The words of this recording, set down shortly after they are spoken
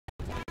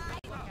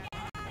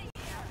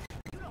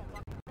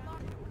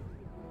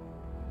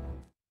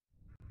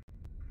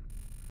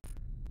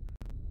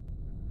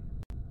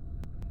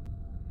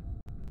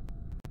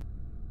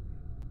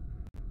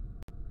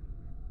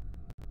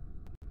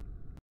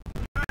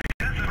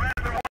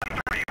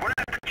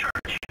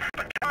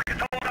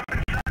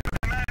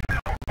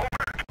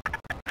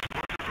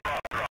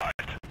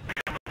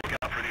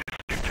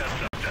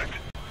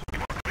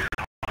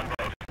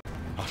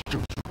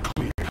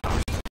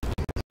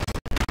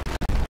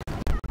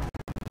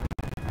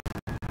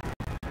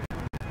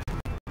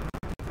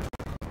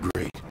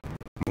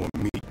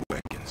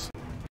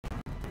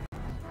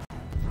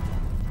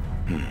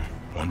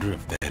Wonder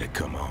if that'd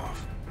come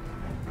off.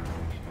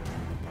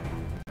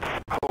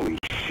 Holy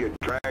shit,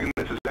 Dragon,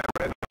 this is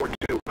Red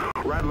 4-2.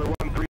 Rattler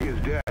 1-3 is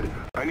dead.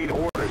 I need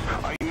orders.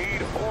 I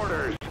need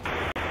orders!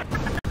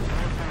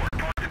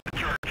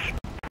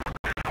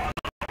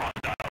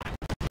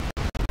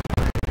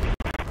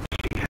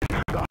 Jesus,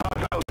 the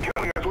hostile's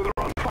killing us with her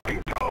own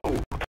fucking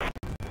toe!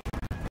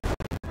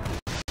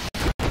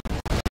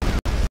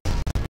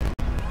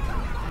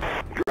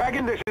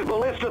 Dragon, this is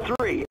Ballista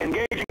 3.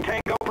 Engaging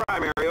Tango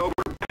Primary, over.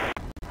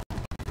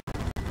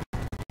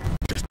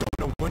 Just don't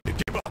know when to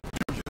give up,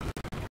 do you?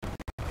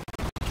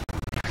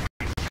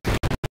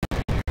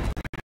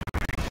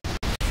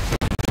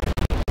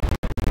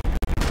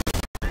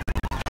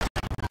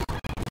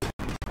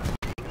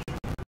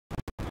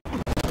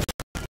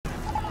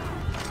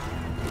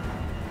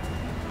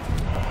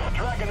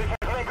 Dragon, this is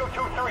Tango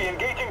 2-3.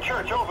 Engaging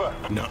Church, over.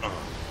 Nuh-uh.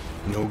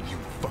 No, you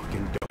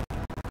fucking don't.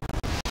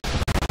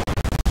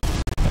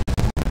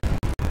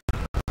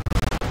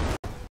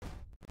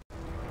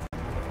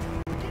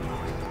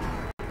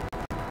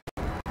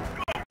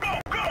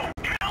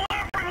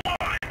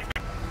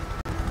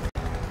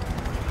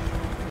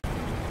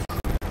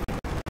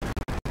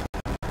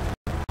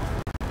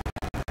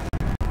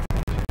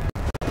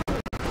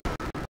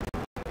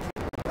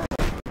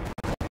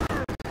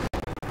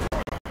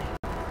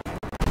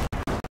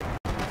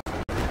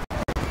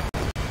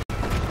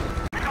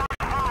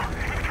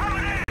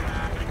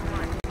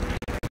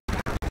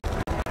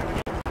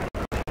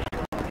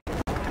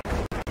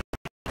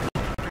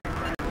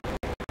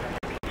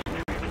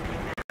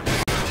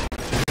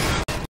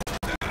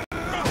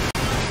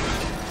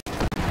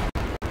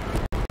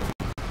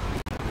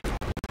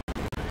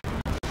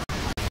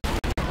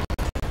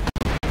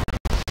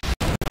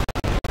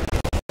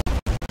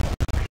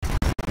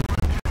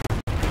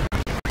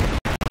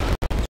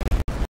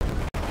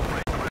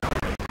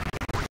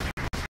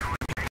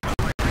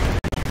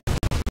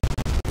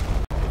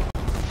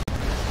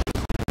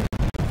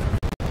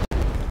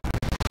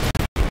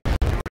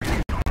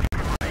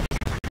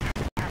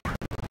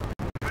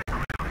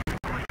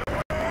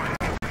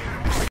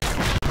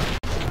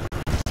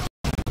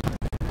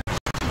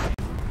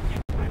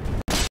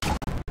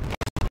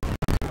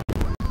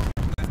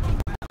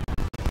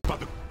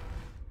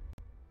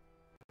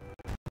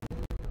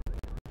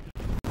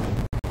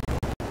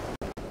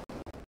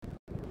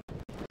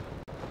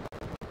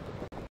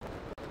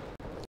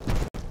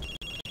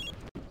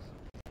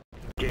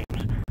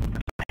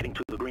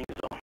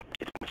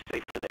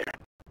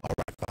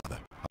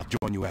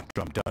 Join you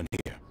after I'm done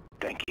here.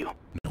 Thank you.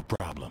 No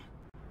problem.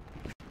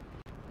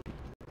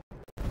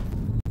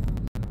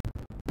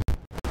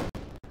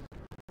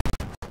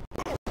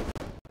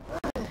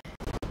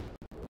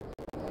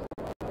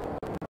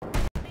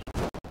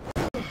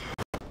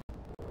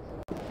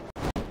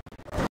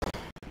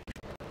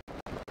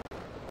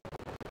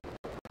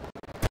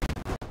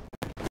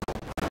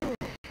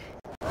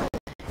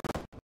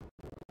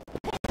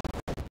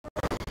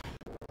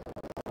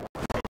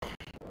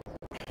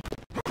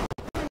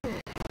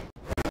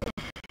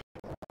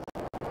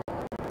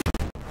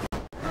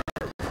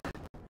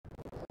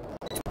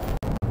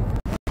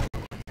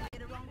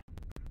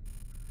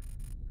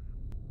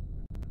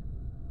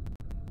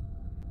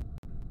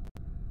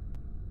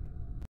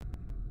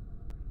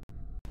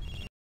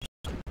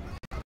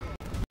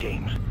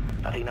 James,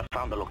 Athena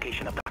found the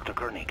location of Dr.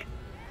 Koenig.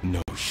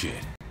 No shit.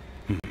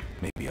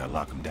 Maybe I'll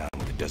lock him down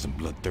with a dozen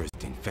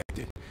bloodthirsty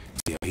infected.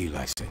 See how he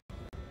likes it.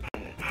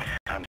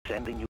 I'm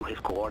sending you his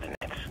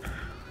coordinates.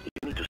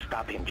 You need to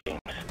stop him,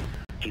 James.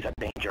 He's a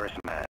dangerous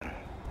man.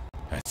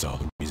 That's all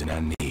the reason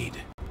I need.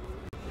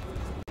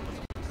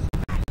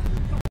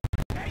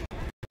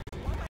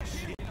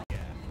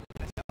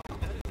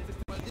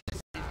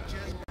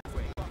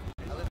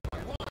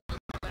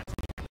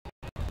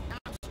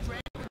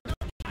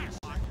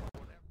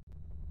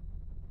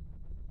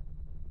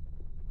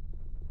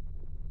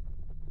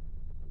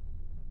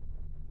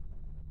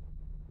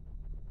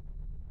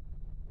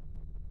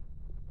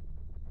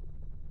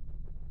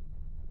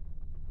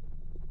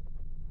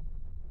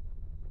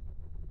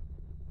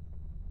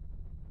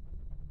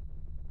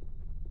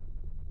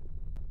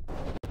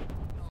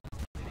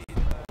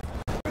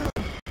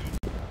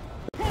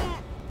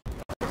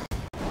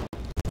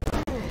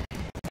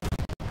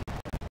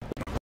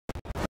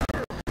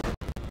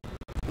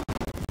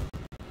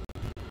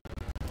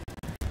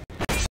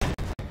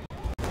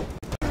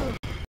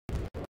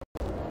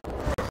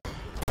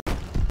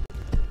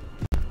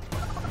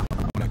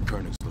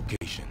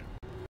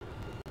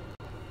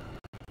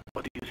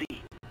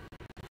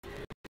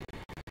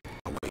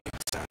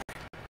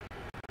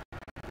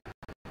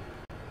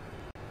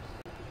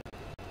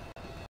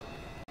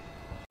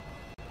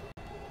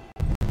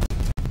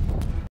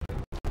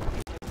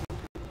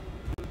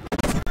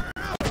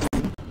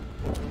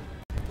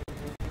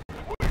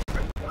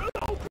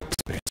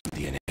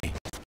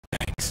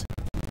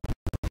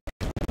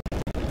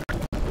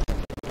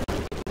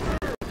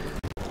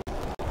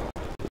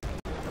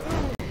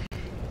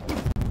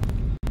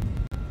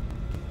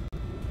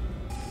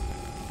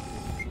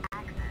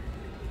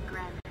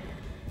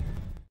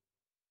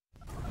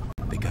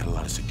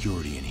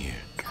 security in here.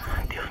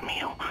 Dios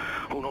mío.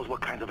 Who knows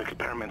what kinds of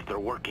experiments they're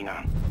working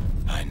on?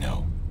 I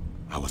know.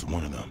 I was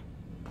one of them.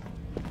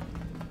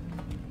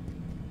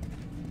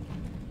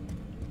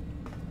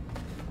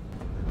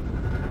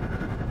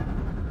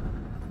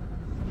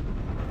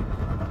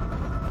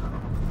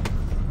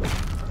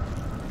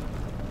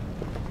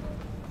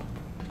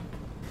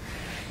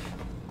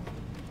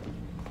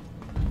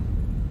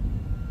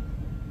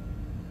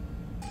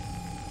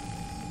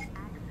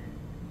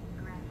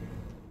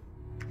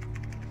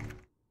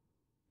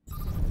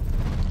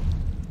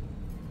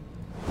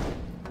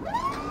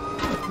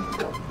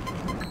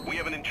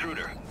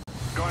 Intruder.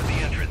 Guard the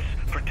entrance.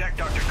 Protect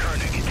Dr.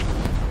 Koenig.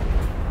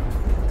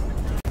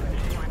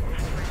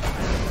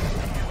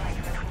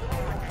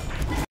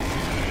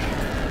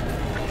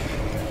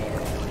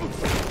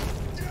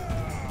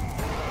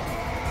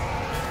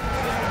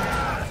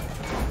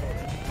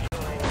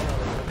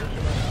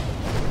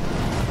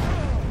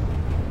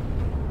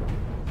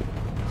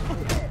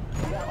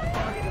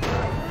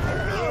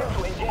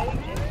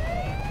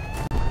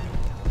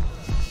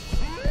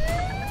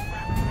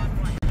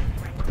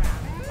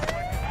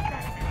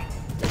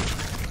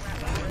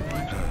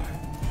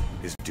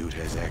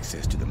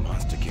 Access to the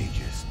monster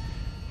cages.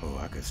 Oh,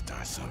 I could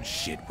start some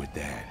shit with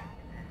that.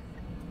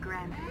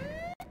 Granted.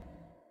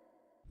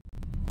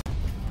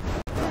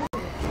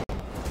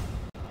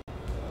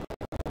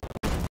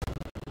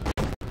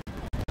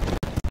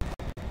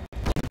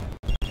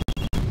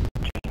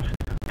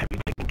 Have you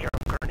taken care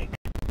of Koenig?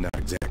 Not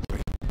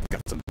exactly.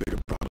 Got some bigger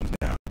problems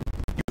now.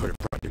 You heard of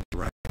Project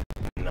Orion?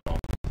 No.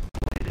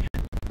 What is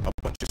it? A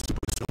bunch of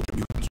super soldier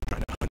mutants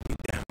trying to hunt me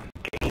down.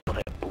 Que hijo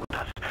de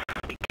putas.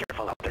 Be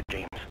careful out there,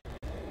 James.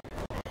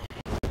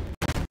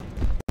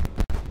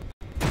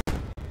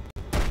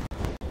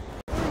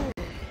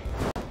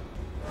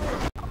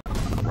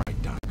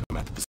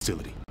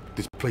 Facility.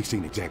 This place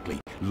ain't exactly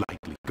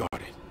lightly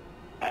guarded.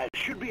 As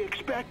should be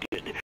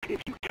expected,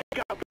 if you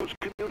take out those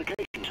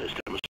communication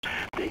systems,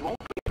 they won't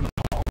be able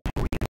to call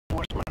for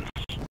reinforcements.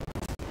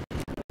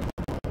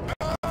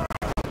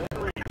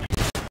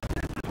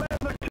 This is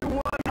Battler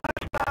 2-1,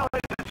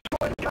 stylized,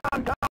 destroyed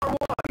Con Tower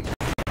 1.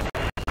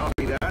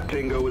 Copy that,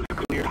 Tango is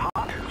cleared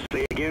hot.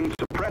 Say again,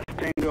 suppress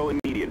Tango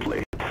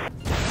immediately.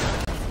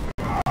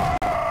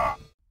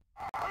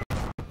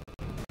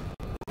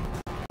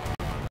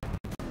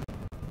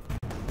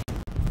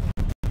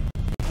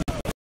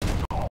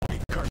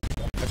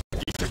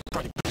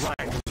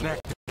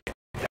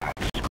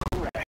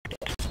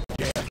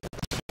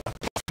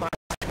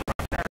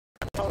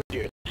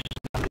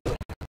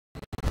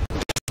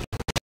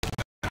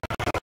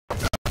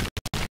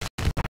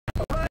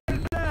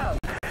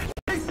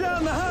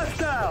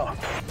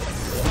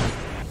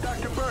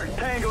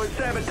 Tango is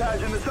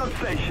sabotaging the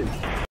substation.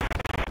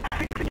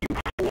 Fix it, you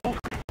fools.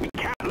 We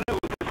can't lose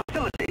the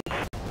facility.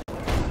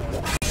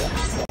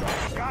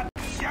 God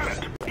damn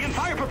it! The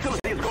entire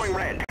facility is going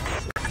red.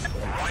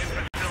 Orion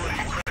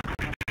facility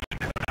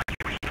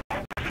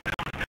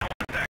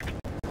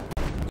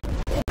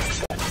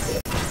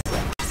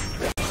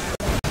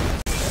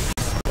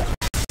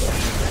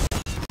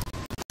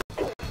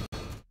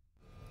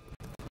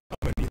How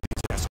many of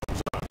these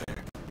assholes are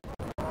there?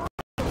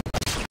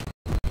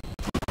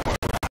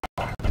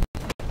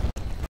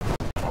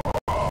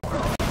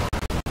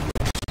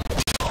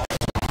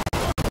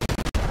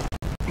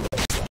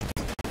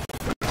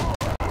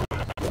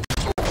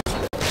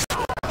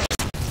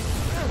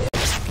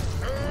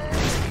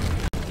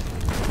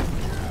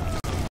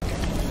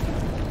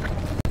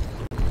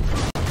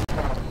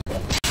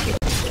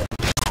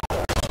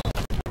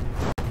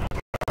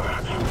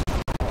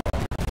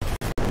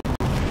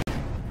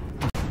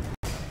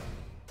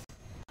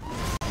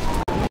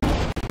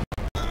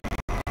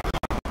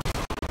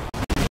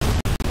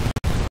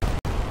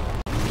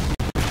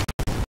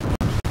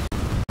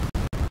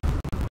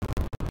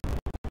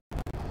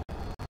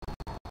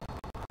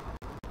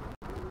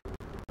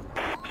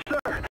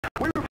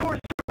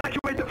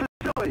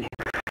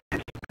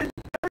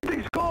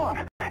 Everything's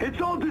gone.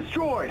 It's all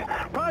destroyed.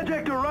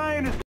 Project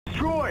Orion is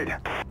destroyed.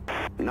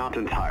 Not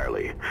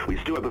entirely. We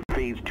still have a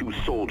Phase 2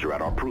 soldier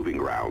at our proving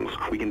grounds.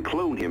 We can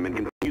clone him and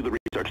continue the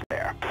research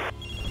there.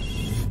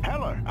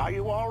 Heller, are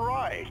you all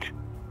right?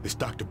 This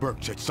Dr.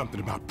 Burke said something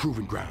about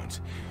proving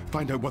grounds.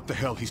 Find out what the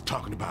hell he's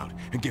talking about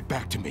and get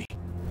back to me.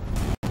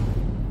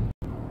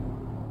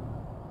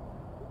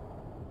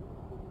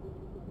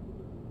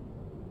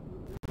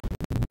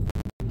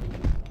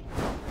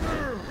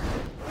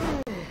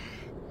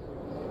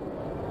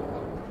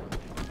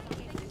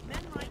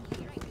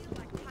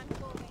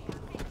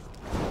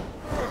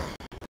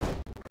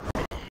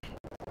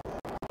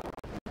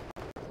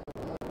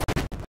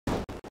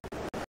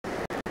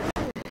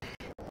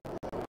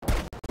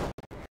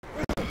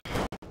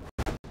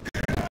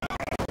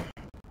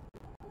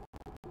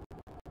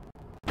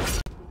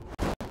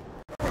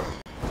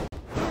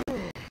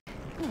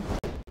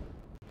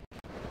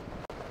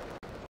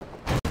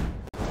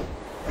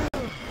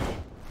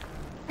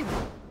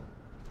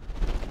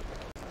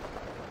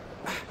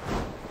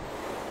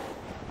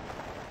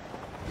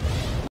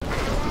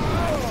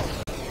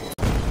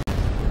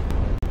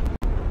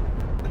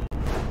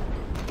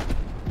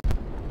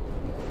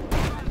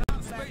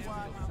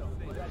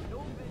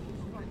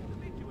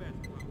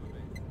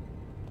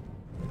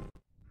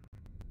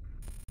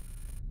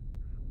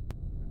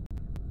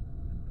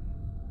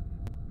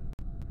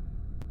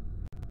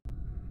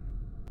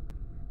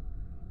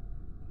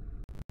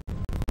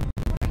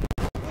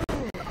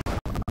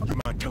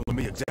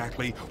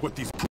 exactly what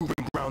these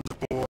proving grounds are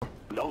for?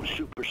 Those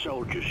super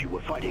soldiers you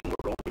were fighting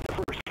were only the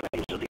first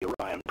phase of the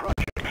Orion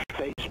project.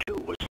 Phase 2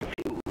 was to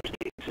fuse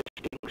the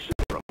existing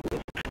serum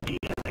with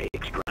DNA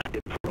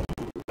extracted from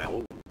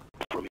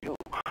you.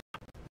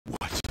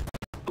 What?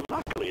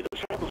 Luckily, the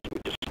samples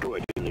were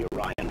destroyed in the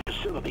Orion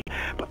facility,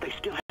 but they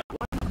still have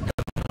one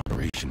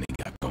Operation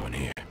they got going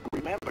here.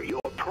 Remember,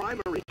 your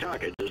primary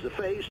target is the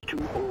Phase 2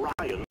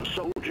 Orion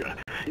soldier.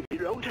 If you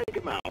don't take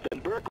him out,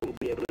 then Burke will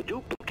be able to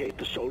duplicate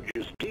the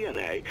soldier's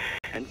DNA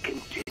and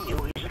continue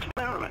his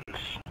experiments.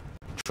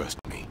 Trust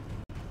me,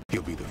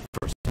 he'll be the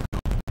first to go.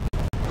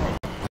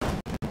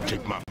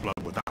 Take my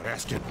blood without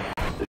asking.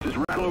 This is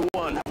Rattler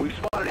 1. We've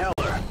spotted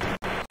Heller.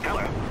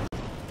 Heller!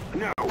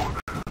 No!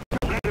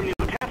 Don't let him use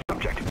the test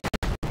subject.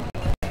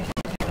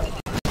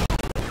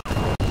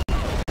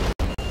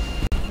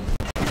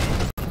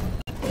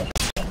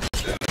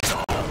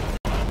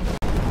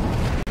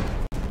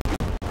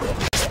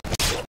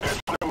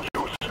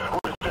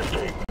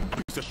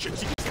 Piece of shit,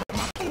 she just got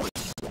my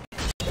voice.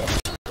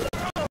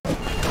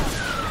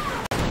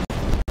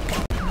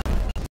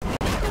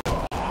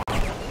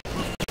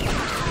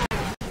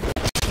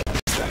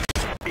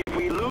 If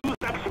we lose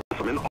that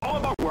specimen, all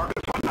of our work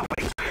is for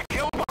nothing.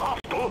 Kill the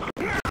hostile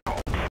now!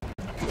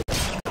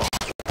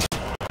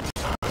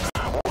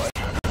 What?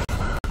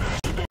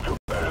 You think you're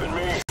better than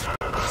me?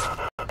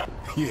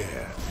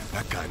 Yeah,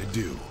 I kinda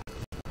do.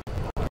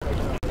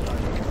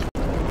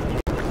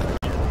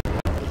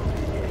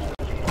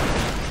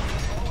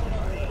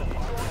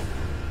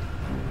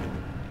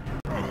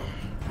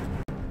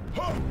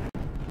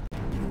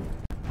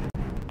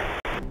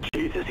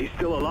 Jesus, he's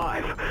still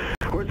alive.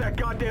 Where's that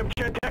goddamn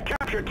Gentech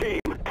capture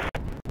team?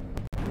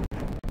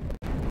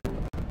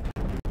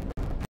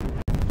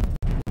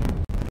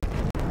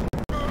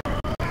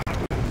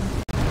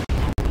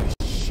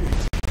 Shit.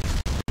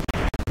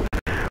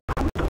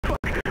 What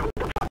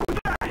the fuck was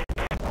that?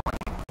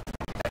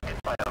 Detected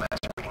biomass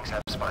readings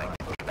have spiked.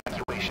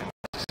 Evacuation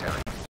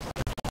necessary.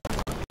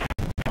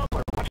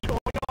 Butler, what's going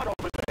on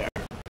over there?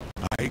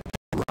 I ate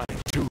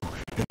Orion too,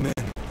 and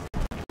then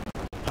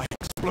I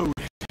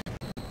exploded.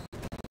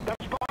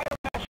 That's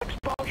biomass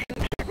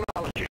expulsion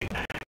technology.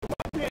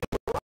 What made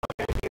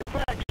Orion the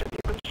effects if you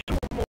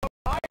consume more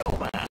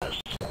biomass?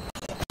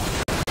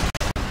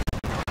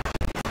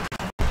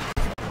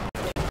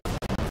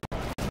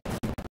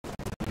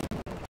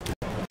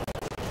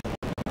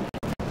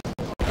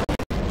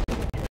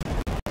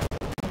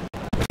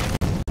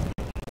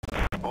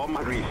 All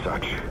my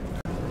research.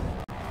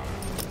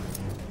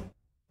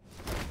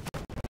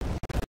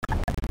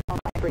 All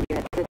Viper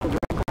units, this is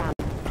Red Crown.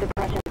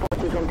 Suppression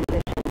forces in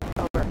position.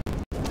 Over.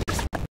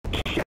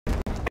 Shit!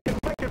 The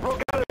infected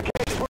broke out of the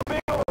cages. We're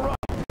being overrun.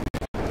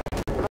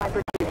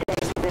 Viper 2, stay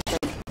in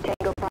position.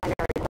 Tango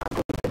primary is on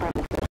the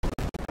premises.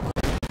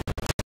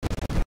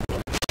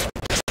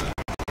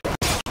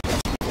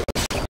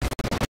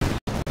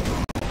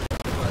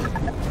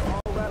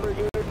 All Rattler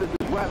units, this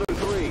is Rattler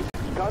 3.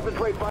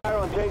 Concentrate fire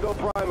on Tango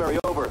primary.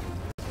 Over.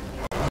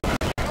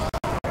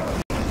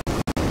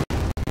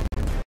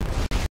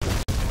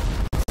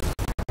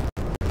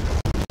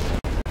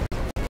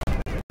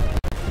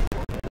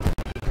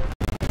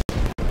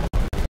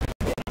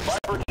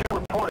 Viper 2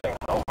 reporting.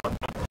 Over.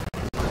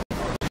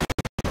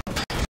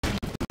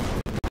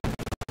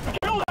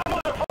 Kill that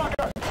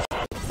motherfucker!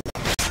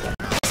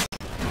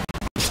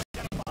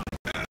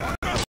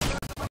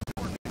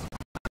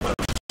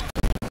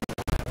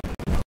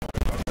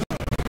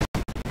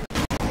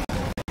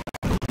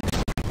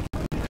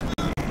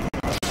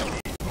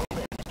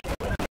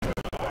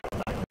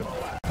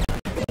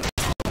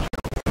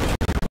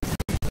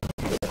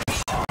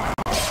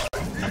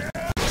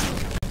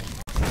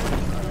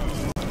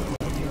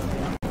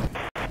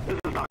 This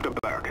is Dr.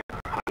 Burke.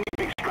 I need to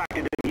be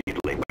extracted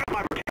immediately. Where's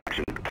my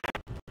protection?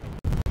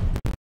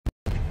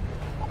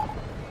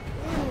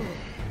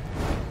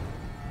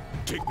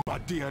 Take my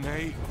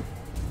DNA,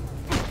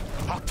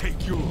 I'll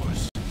take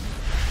yours.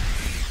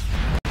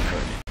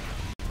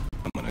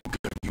 I'm gonna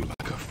gut you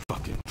like a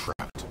fucking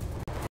trout.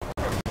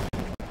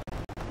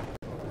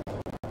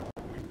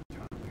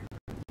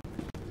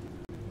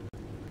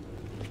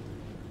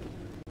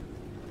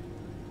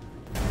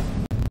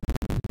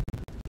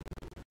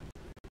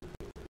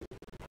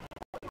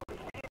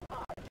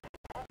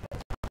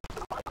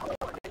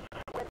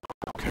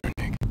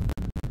 Koenig,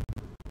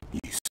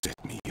 you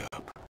set me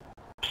up.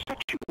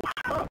 Set you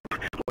up?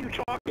 What are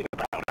you talking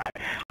about?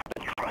 I've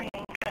been trying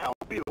to help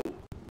you.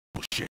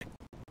 Bullshit.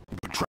 You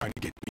were trying to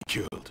get me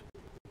killed.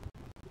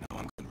 Now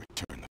I'm gonna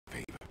return the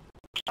favor.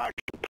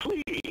 Sergeant,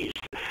 please.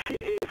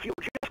 If you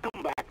would just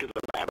come back to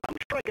the lab, I'm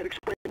sure I can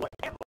explain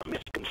whatever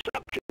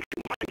misconceptions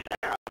you might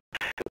have.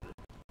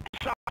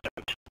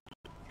 Sergeant!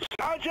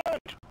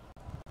 Sergeant!